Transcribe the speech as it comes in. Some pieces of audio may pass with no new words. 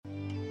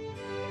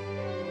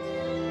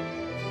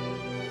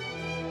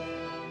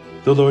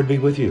The Lord be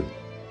with you.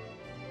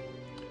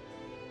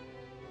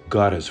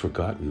 God has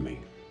forgotten me.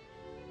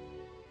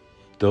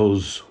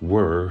 Those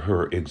were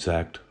her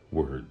exact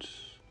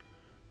words.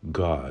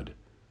 God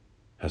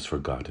has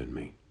forgotten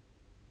me.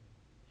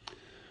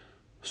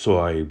 So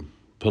I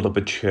pulled up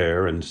a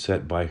chair and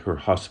sat by her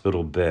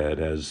hospital bed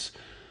as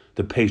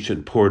the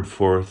patient poured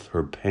forth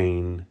her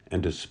pain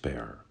and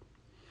despair.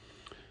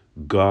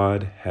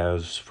 God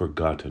has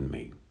forgotten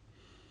me,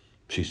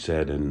 she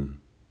said in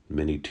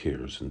many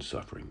tears and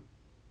suffering.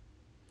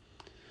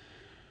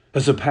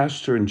 As a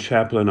pastor and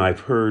chaplain, I've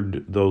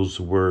heard those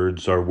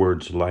words, or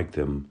words like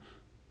them,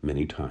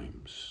 many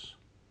times.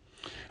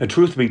 And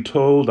truth be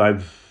told,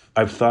 I've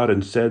thought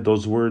and said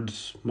those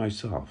words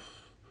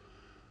myself.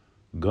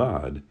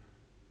 God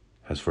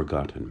has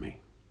forgotten me.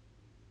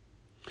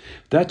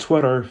 That's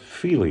what our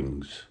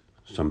feelings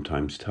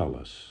sometimes tell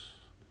us.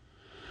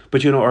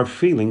 But our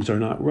feelings are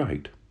not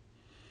right.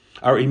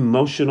 Our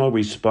emotional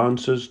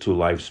responses to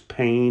life's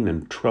pain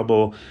and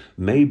trouble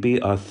may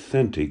be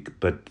authentic,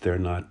 but they're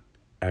not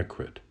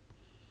accurate.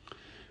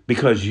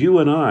 Because you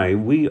and I,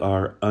 we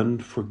are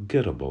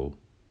unforgettable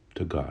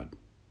to God.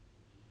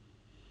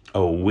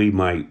 Oh, we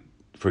might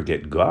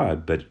forget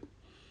God,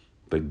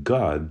 but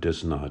God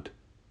does not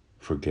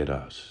forget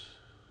us.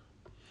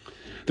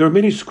 There are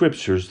many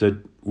scriptures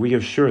that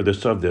reassure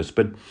us of this,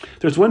 but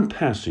there's one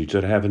passage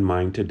that I have in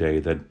mind today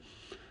that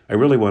I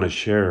really want to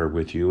share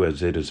with you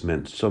as it has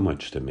meant so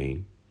much to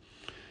me.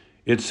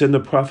 It's in the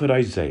prophet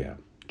Isaiah,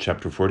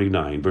 chapter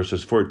 49,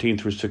 verses 14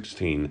 through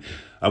 16.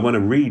 I want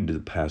to read the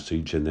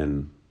passage and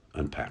then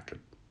unpack it.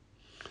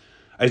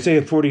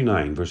 Isaiah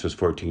 49, verses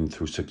 14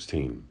 through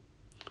 16.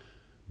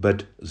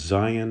 But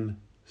Zion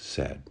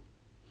said.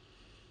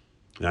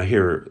 Now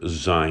here,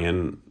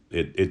 Zion,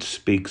 it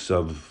speaks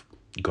of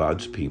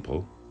God's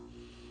people.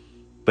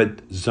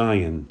 But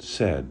Zion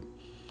said,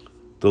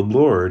 the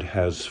Lord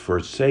has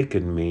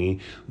forsaken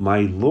me,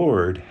 my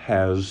Lord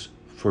has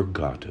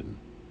forgotten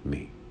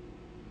me.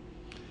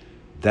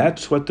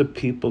 That's what the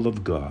people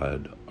of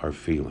God are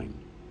feeling.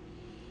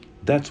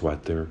 That's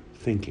what they're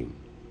thinking.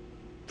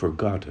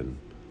 Forgotten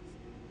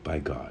by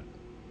God.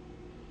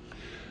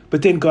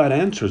 But then God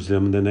answers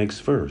them in the next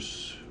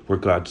verse, where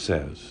God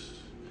says,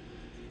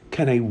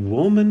 can a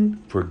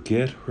woman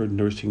forget her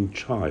nursing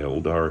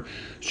child, or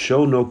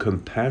show no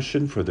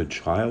compassion for the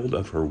child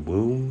of her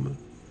womb?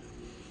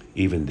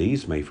 Even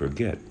these may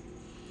forget,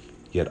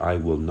 yet I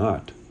will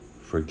not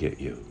forget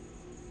you.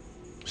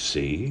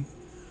 See,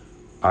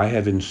 I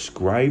have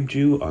inscribed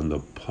you on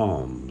the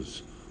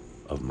palms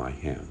of my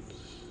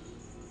hands.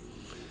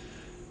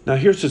 Now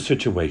here's the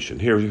situation.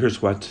 Here's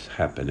what's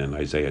happened in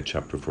Isaiah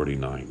chapter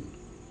 49.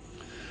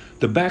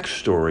 The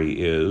backstory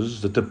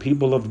is that the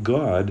people of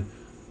God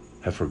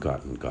have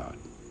forgotten God.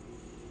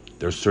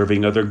 They're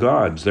serving other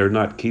gods. They're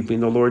not keeping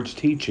the Lord's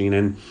teaching,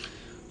 and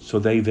so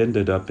they've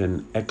ended up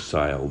in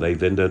exile.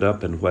 They've ended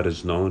up in what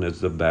is known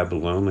as the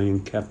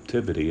Babylonian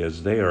captivity,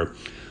 as they are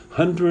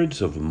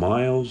hundreds of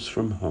miles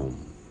from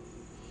home.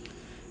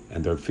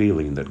 And they're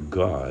feeling that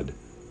God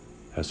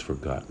has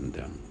forgotten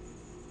them.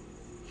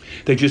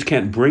 They just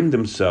can't bring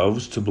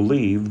themselves to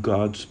believe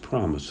God's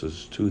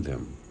promises to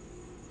them.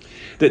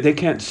 That they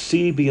can't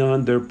see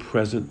beyond their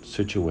present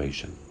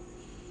situation.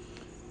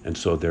 And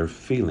so they're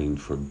feeling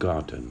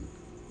forgotten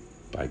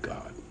by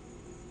God.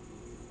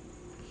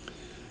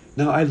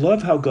 Now, I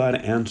love how God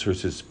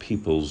answers his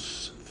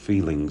people's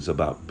feelings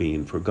about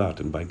being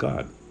forgotten by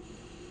God.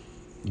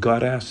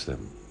 God asks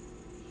them,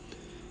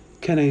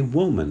 can a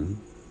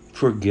woman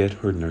forget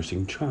her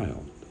nursing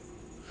child,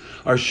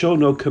 or show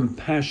no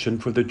compassion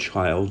for the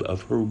child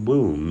of her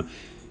womb?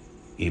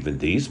 Even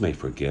these may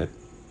forget,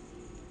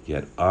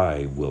 yet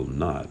I will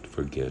not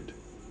forget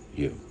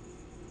you.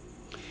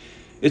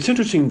 It's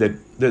interesting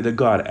that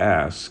God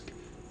asks,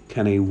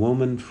 can a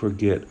woman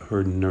forget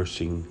her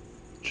nursing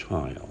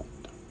child?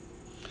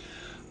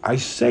 I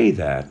say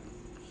that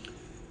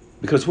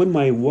because when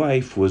my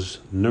wife was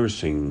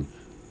nursing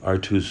our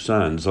two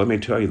sons, let me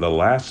tell you, the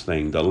last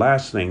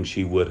thing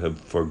she would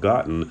have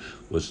forgotten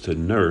was to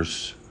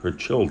nurse her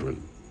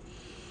children,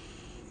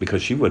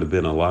 because she would have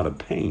been in a lot of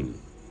pain.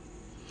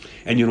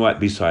 And you know what?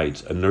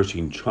 Besides, a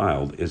nursing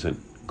child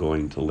isn't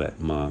going to let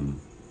mom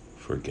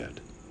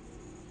forget.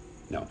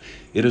 No,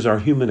 it is our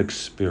human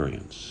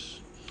experience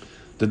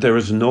that there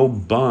is no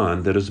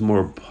bond that is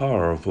more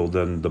powerful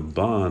than the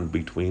bond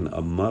between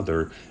a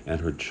mother and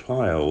her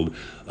child,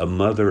 a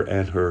mother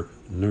and her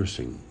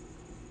nursing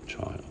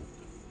child.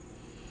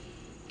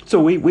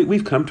 So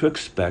we've come to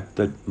expect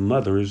that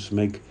mothers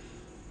make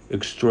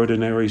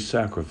extraordinary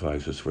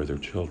sacrifices for their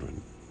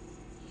children.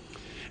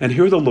 And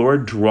here the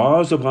Lord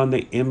draws upon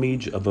the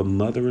image of a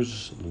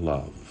mother's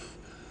love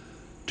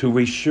to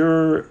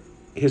reassure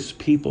his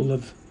people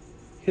of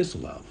his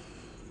love.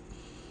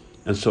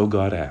 And so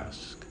God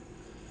asks,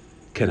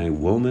 can a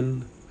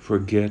woman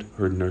forget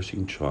her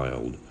nursing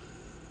child,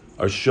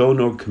 or show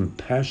no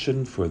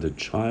compassion for the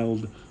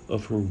child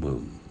of her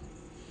womb?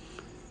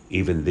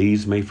 Even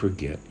these may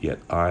forget, yet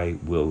I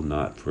will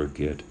not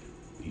forget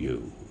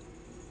you.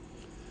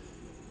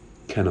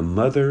 Can a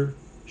mother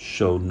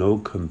show no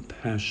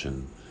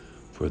compassion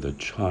for the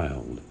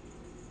child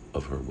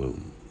of her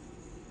womb.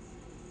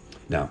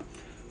 Now,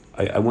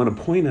 I want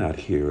to point out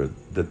here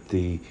that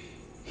the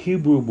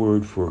Hebrew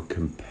word for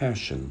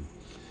compassion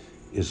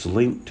is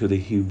linked to the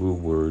Hebrew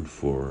word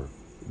for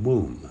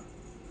womb.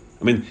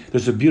 I mean,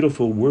 there's a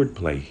beautiful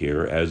wordplay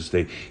here, as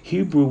the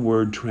Hebrew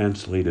word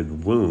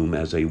translated womb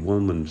as a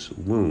woman's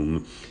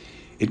womb,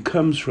 it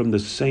comes from the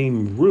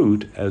same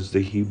root as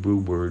the Hebrew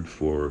word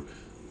for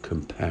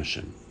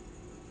compassion.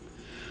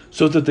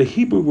 So that the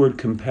Hebrew word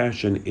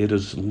compassion, it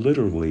is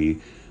literally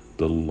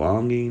the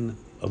longing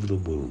of the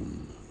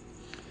womb.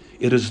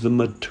 It is the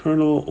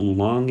maternal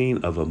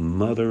longing of a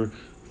mother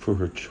for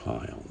her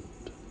child.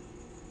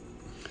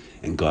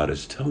 And God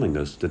is telling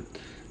us that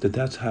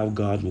that's how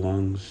God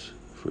longs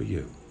for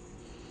you.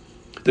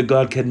 That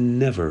God can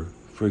never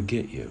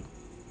forget you.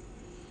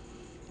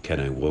 Can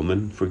a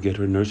woman forget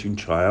her nursing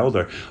child,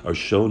 or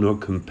show no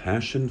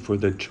compassion for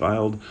the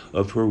child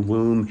of her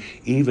womb?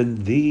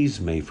 Even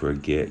these may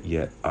forget,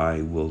 yet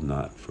I will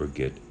not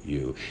forget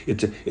you.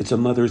 It's a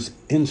mother's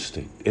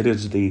instinct. It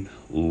is the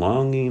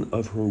longing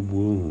of her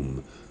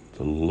womb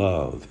to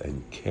love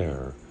and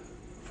care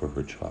for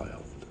her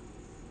child.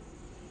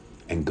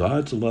 And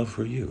God's love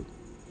for you,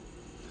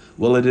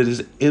 well, it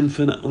is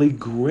infinitely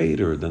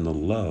greater than the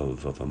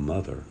love of a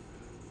mother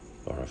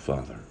or a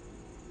father.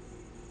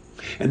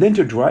 And then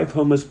to drive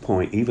home his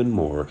point even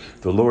more,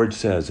 the Lord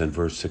says in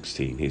verse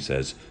 16, he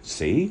says,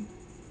 See,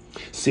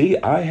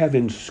 I have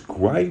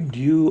inscribed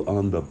you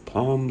on the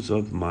palms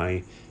of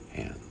my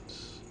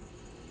hands.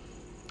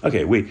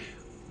 Okay,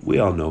 we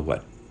all know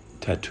what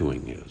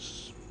tattooing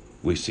is.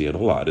 We see it a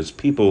lot as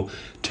people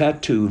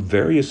tattoo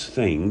various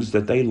things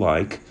that they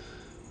like.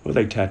 Well,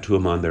 they tattoo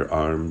them on their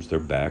arms, their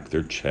back,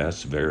 their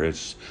chest,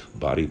 various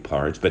body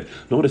parts. But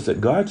notice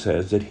that God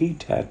says that he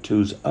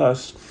tattoos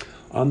us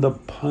on the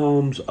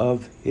palms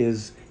of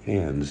his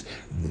hands.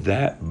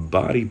 That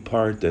body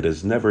part that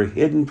is never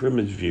hidden from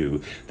his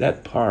view,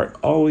 that part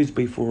always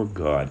before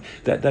God.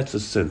 That's the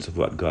sense of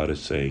what God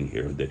is saying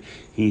here, that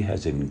he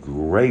has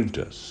engraved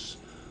us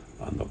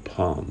on the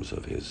palms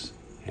of his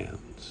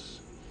hands.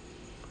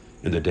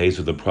 In the days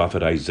of the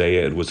prophet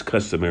Isaiah, it was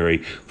customary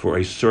for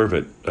a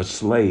servant, a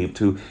slave,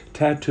 to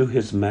tattoo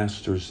his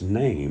master's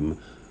name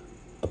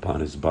upon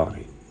his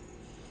body.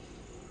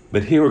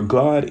 But here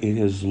God, in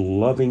his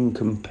loving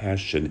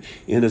compassion,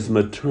 in his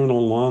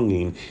maternal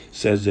longing,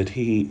 says that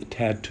he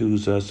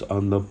tattoos us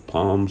on the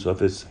palms of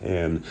his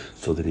hand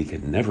so that he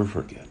can never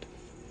forget.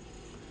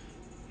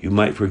 You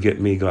might forget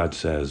me, God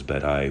says,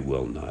 but I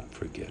will not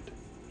forget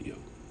you.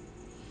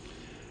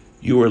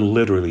 You are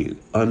literally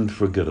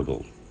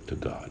unforgettable to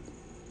God.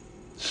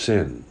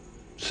 Sin,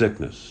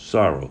 sickness,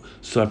 sorrow,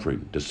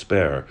 suffering,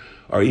 despair,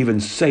 or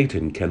even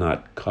Satan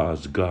cannot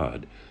cause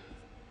God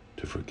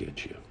to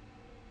forget you.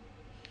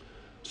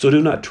 So do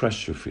not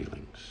trust your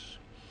feelings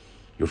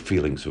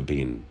of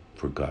being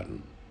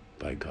forgotten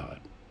by God.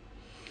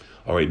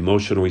 Our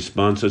emotional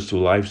responses to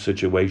life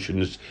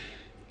situations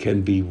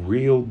can be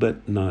real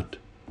but not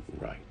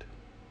right.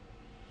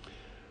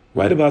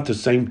 Right about the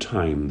same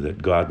time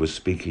that God was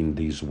speaking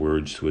these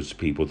words to his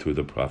people through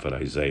the prophet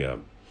Isaiah,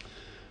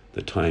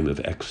 the time of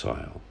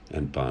exile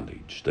and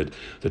bondage,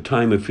 the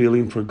time of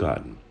feeling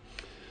forgotten,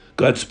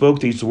 God spoke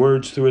these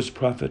words through his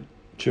prophet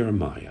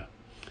Jeremiah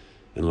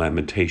in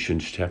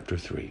Lamentations chapter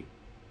 3.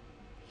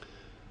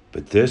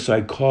 But this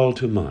I call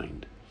to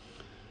mind,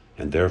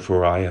 and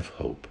therefore I have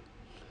hope.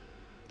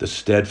 The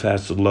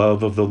steadfast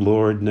love of the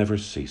Lord never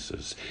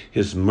ceases.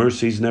 His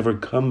mercies never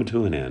come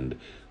to an end.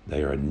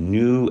 They are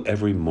new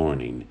every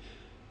morning.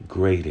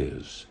 Great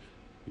is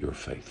your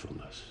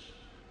faithfulness.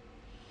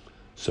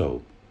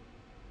 So,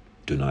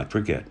 do not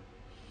forget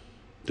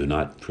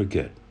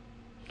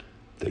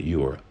that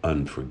you are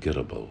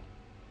unforgettable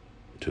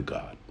to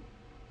God.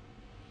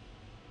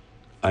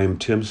 I am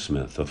Tim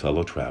Smith, a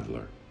fellow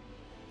traveler.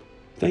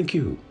 Thank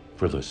you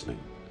for listening.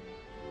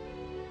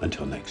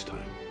 Until next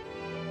time.